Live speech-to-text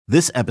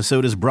This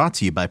episode is brought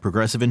to you by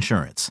Progressive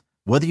Insurance.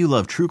 Whether you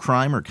love true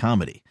crime or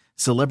comedy,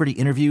 celebrity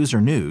interviews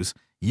or news,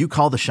 you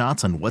call the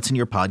shots on what's in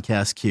your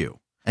podcast queue.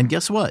 And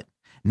guess what?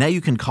 Now you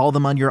can call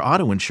them on your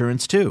auto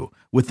insurance too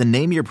with the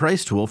Name Your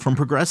Price tool from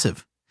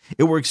Progressive.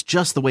 It works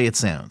just the way it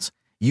sounds.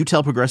 You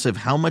tell Progressive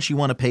how much you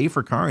want to pay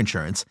for car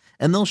insurance,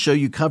 and they'll show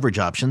you coverage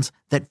options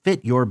that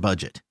fit your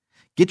budget.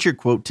 Get your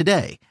quote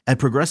today at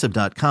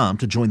Progressive.com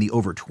to join the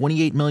over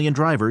 28 million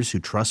drivers who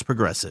trust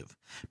Progressive.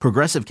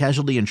 Progressive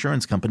Casualty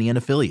Insurance Company and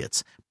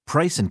Affiliates.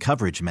 Price and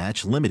coverage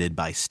match limited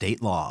by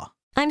state law.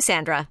 I'm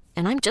Sandra,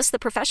 and I'm just the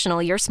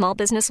professional your small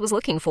business was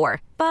looking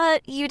for.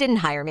 But you didn't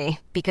hire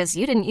me because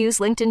you didn't use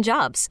LinkedIn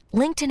Jobs.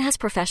 LinkedIn has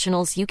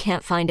professionals you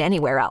can't find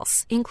anywhere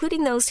else,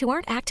 including those who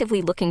aren't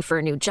actively looking for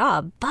a new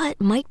job, but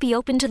might be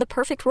open to the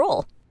perfect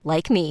role,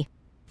 like me.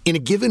 In a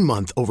given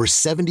month, over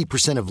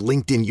 70% of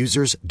LinkedIn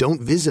users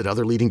don't visit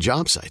other leading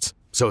job sites.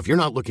 So if you're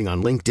not looking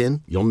on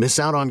LinkedIn, you'll miss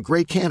out on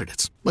great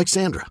candidates like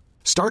Sandra.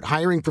 Start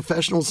hiring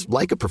professionals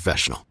like a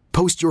professional.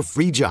 Post your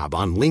free job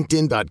on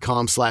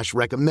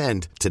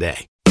linkedin.com/recommend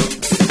today.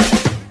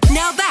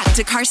 Now back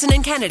to Carson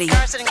and Kennedy.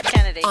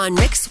 On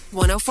Mix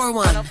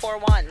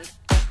 1041.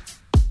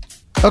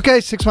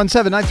 Okay,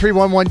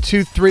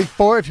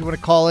 617-931-1234 if you want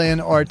to call in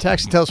or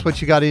text and tell us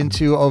what you got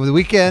into over the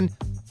weekend.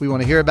 We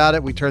want to hear about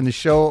it. We turn the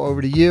show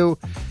over to you.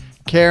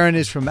 Karen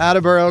is from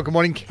Attleboro. Good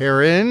morning,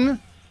 Karen.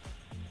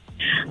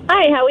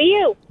 Hi, how are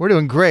you? We're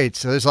doing great.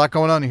 So there's a lot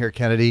going on here,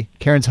 Kennedy.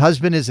 Karen's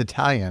husband is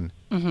Italian.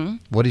 Mm-hmm.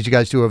 What did you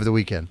guys do over the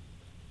weekend?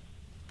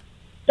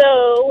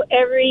 So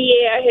every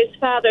year, his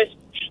father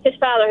has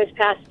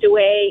passed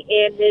away,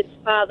 and his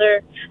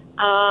father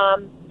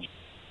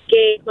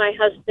gave my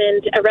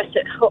husband a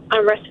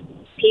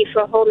recipe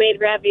for homemade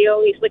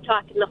raviolis. We're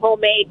talking the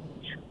homemade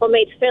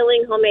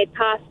filling, homemade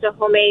pasta,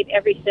 homemade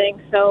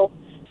everything. So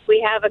we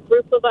have a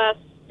group of us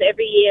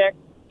every year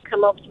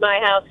come over to my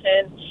house,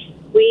 and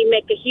we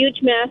make a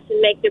huge mess and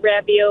make the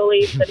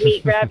raviolis, the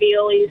meat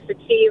raviolis, the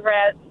cheese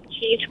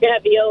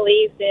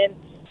raviolis, and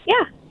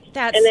yeah.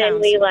 That and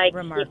sounds then we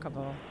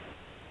remarkable.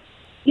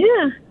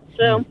 Yeah.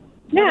 So What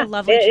yeah, a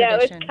lovely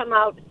tradition. It's come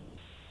out.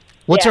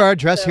 What's Yeah, our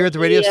address so here at the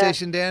radio we,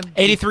 station, Dan?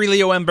 83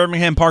 Leo M.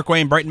 Birmingham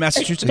Parkway in Brighton,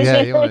 Massachusetts.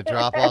 Yeah, you want to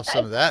drop off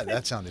some of that?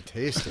 That sounded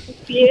tasty.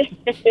 Yeah.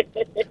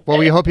 Well,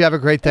 we hope you have a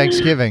great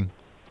Thanksgiving.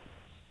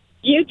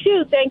 You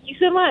too. Thank you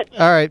so much.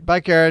 All right. Bye,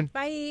 Karen.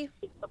 Bye.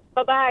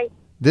 Bye-bye.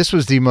 This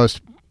was the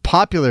most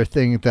popular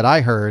thing that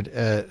I heard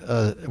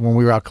when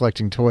we were out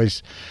collecting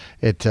toys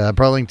at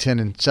Burlington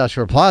and South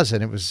Shore Plaza,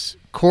 and it was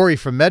Corey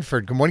from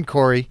Medford. Good morning,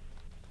 Corey.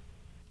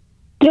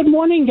 Good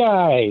morning,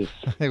 guys.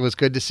 It was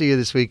good to see you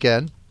this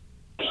weekend.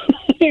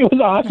 It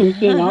was awesome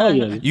seeing all of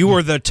you. You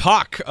were the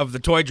talk of the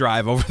toy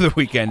drive over the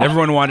weekend.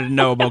 Everyone wanted to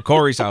know about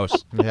Corey's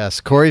house.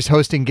 Yes, Corey's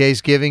hosting Gays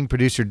Giving.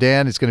 Producer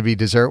Dan is going to be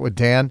dessert with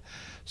Dan.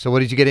 So what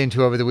did you get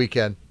into over the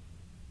weekend?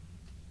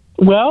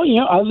 Well,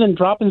 other than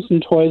dropping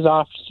some toys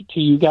off to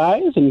you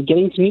guys and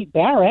getting to meet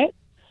Barrett,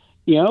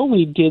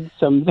 we did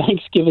some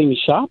Thanksgiving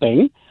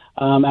shopping.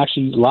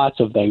 Actually, lots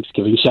of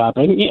Thanksgiving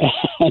shopping.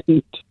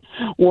 And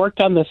worked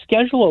on the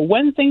schedule of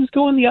when things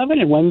go in the oven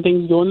and when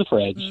things go in the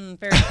fridge.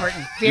 Very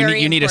important.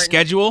 Very You need a important.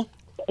 schedule?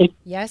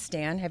 Yes,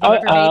 Dan. Have you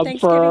ever made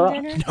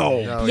Thanksgiving dinner?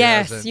 No.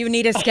 Yes, you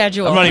need a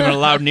schedule. I'm not even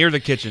allowed near the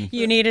kitchen.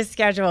 You need a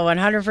schedule,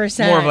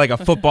 100%. More of like a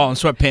football and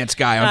sweatpants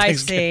guy on I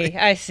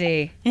Thanksgiving.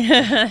 see.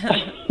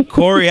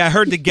 Corey, I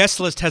heard the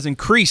guest list has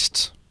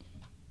increased.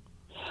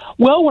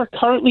 Well, we're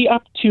currently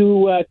up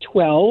to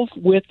 12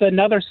 with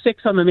another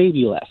 6 on the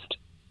maybe list.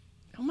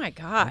 Oh, my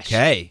gosh.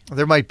 Okay.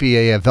 There might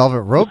be a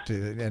velvet rope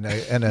and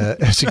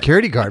a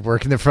security guard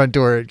working the front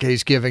door at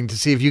Gays Giving to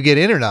see if you get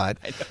in or not.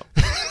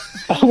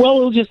 Well,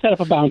 we'll just set up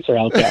a bouncer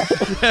out there.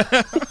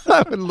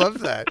 I would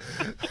love that.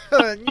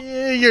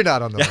 You're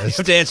not on the You list.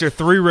 have to answer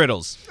 3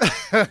 riddles.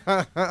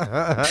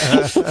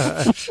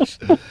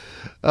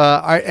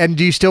 And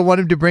do you still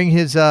want him to bring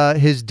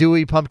his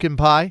Dewey pumpkin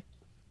pie?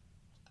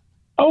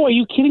 Oh, are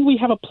you kidding? We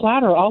have a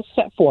platter all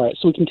set for it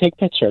so we can take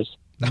pictures.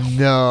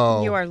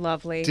 No. You are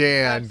lovely.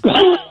 Dan,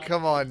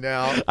 come on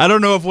now. I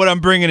don't know if what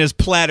I'm bringing is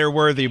platter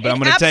worthy, but I'm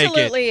going to take it.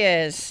 Absolutely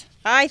is.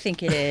 I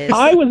think it is.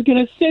 I was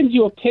going to send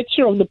you a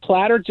picture of the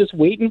platter just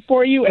waiting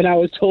for you, and I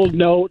was told,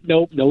 no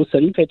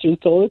sending pictures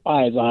till the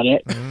pie's on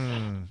it.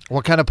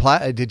 What kind of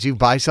platter? Did you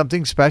buy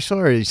something special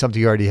or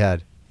something you already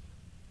had?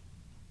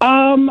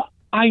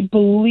 I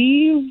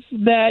believe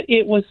that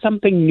it was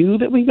something new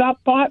that we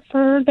bought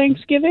for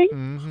Thanksgiving.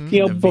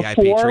 Mm-hmm.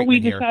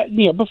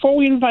 Before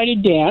we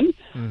invited Dan,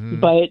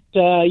 but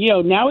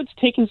now it's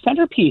taken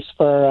centerpiece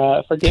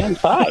for Dan's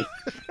pie.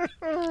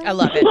 I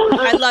love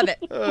it.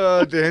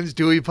 Oh, Dan's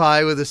Dewey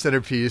pie with a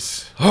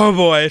centerpiece. Oh,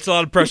 boy. It's a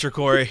lot of pressure,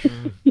 Corey.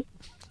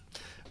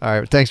 All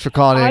right. Thanks for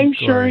calling in. I'm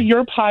sure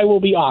your pie will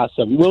be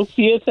awesome. We'll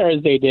see you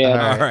Thursday, Dan.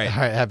 All right.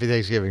 Happy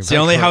Thanksgiving. It's the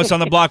only house on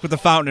the block with a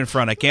fountain in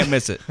front. I can't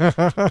miss it. All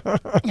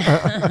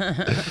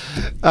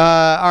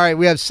right.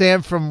 We have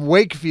Sam from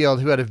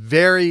Wakefield who had a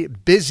very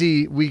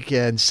busy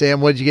weekend.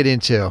 Sam, what did you get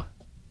into?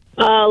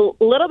 A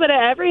little bit of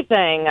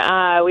everything.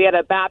 We had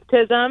a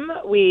baptism.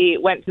 We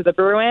went to the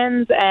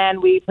Bruins,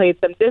 and we played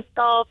some disc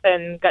golf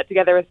and got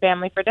together with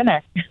family for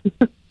dinner.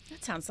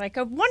 That sounds like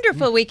a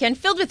wonderful weekend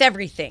filled with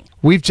everything.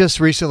 We've just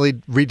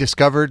recently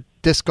rediscovered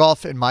disc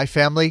golf in my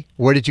family.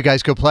 Where did you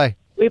guys go play?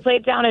 We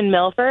played down in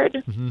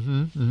Milford.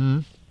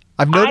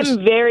 I've noticed.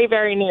 I'm very,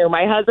 very new.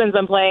 My husband's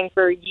been playing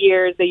for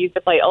years. They used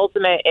to play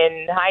Ultimate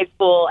in high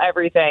school,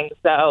 everything.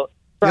 So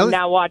from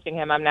now watching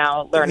him, I'm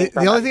now learning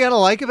from The only him. thing I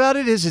don't like about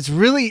it is it's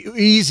really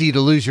easy to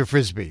lose your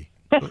Frisbee.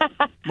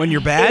 When you're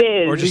bad,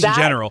 or just in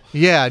general?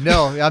 Yeah,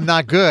 no, I'm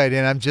not good,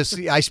 and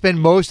I spend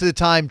most of the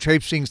time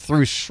traipsing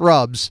through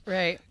shrubs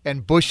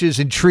and bushes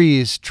and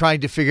trees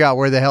trying to figure out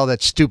where the hell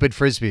that stupid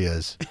Frisbee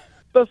is.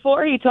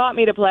 Before he taught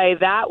me to play,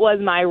 that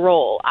was my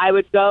role. I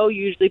would go,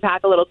 usually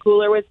pack a little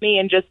cooler with me,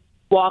 and just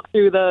walk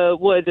through the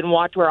woods and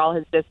watch where all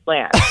his discs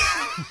land.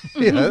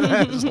 Yeah,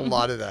 there's a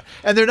lot of that.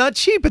 And they're not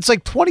cheap. It's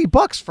like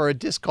 $20 for a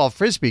disc golf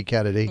Frisbee,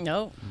 Kennedy.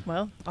 No,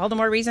 well, all the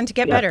more reason to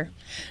get better.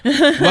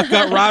 What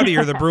got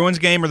rowdier, the Bruins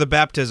game or the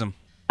baptism?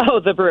 Oh,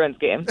 the Bruins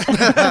game.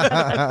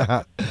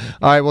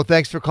 All right, well,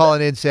 thanks for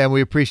calling in, Sam.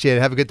 We appreciate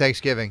it. Have a good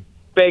Thanksgiving.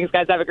 Thanks,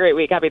 guys. Have a great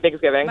week. Happy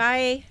Thanksgiving.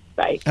 Bye.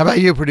 Bye. How about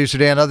you, Producer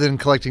Dan, other than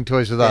collecting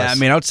toys with us? Yeah, I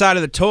mean, outside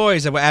of the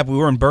toys, we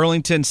were in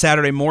Burlington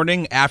Saturday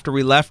morning. After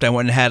we left, I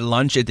went and had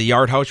lunch at the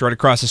Yard House right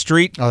across the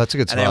street. Oh, that's a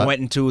good spot. And I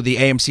went into the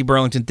AMC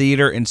Burlington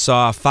Theater and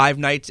saw Five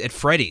Nights at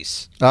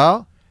Freddy's.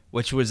 Oh?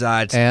 Which was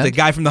the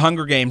guy from the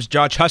Hunger Games,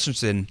 Josh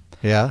Hutcherson.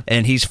 Yeah.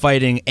 And he's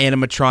fighting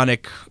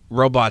animatronic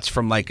robots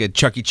from like a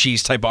Chuck E.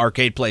 Cheese type of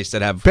arcade place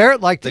that have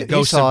Barrett liked the it.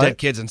 ghosts He saw of dead it.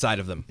 kids inside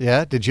of them.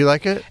 Yeah? Did you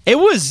like it? It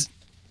was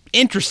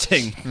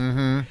interesting.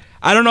 Mm-hmm.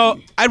 I don't know.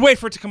 I'd wait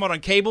for it to come out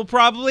on cable,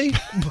 probably.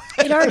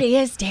 It already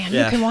is, Dan.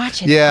 Yeah. You can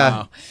watch it.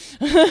 Yeah.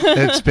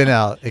 It's been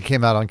out. It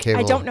came out on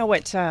cable. I don't know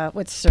what's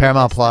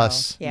Paramount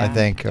Plus, Yeah. I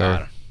think.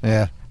 Or,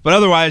 yeah. But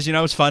otherwise,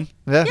 it's fun.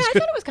 Yeah. Yeah, I thought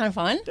it was kind of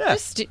fun. Yeah.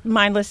 Just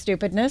mindless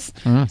stupidness.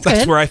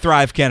 That's where I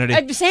thrive,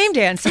 Kennedy. Same,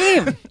 Dan.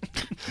 Same.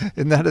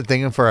 Isn't that a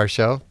thing for our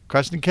show?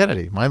 Carson and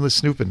Kennedy,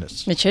 mindless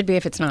snoopiness. It should be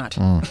if it's not.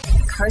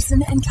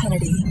 Carson and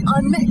Kennedy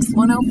on Mix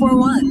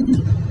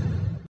 104.1.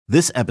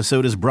 This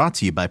episode is brought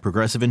to you by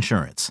Progressive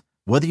Insurance.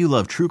 Whether you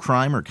love true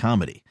crime or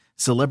comedy,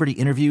 celebrity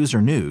interviews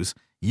or news,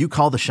 you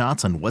call the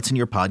shots on what's in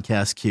your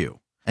podcast queue.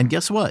 And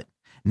guess what?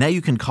 Now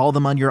you can call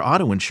them on your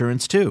auto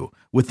insurance too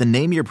with the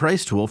Name Your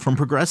Price tool from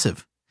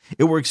Progressive.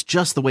 It works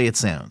just the way it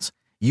sounds.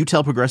 You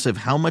tell Progressive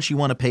how much you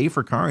want to pay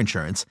for car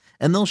insurance,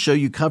 and they'll show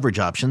you coverage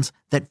options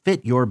that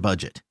fit your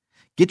budget.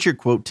 Get your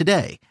quote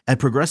today at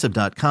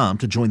Progressive.com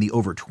to join the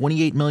over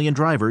 28 million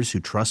drivers who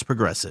trust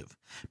Progressive.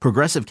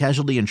 Progressive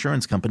Casualty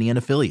Insurance Company and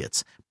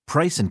Affiliates.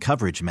 Price and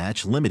coverage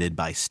match limited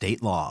by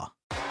state law.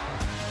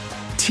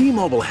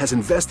 T-Mobile has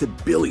invested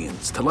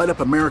billions to light up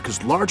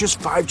America's largest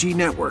 5G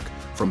network,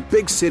 from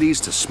big cities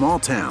to small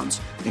towns,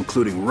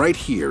 including right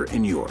here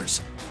in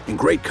yours. And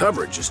great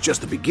coverage is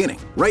just the beginning.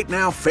 Right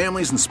now,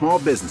 families and small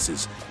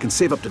businesses can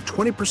save up to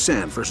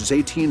 20% versus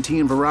AT&T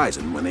and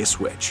Verizon when they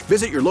switch.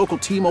 Visit your local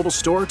T-Mobile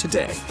store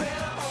today.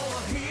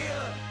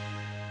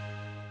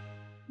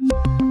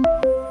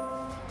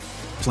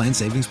 Plan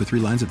savings with 3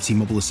 lines of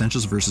T-Mobile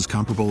Essentials versus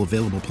comparable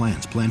available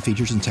plans. Plan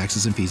features and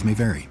taxes and fees may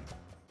vary.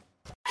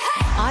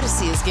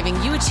 Odyssey is giving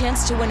you a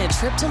chance to win a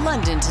trip to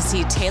London to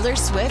see Taylor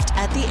Swift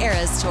at the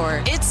Eras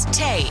Tour. It's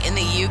Tay in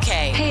the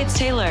UK. Hey, it's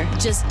Taylor.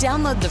 Just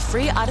download the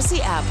free Odyssey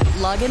app,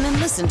 log in and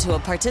listen to a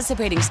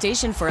participating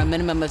station for a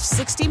minimum of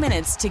 60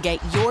 minutes to get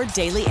your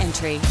daily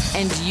entry.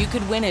 And you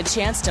could win a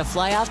chance to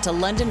fly off to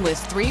London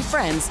with 3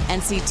 friends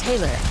and see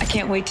Taylor. I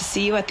can't wait to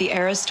see you at the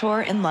Eras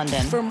Tour in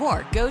London. For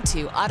more, go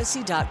to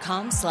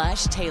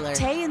odyssey.com/Taylor.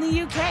 Tay in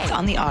the UK. It's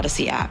on the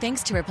Odyssey app.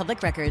 Thanks to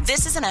Republic Records.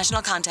 This is a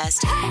national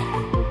contest.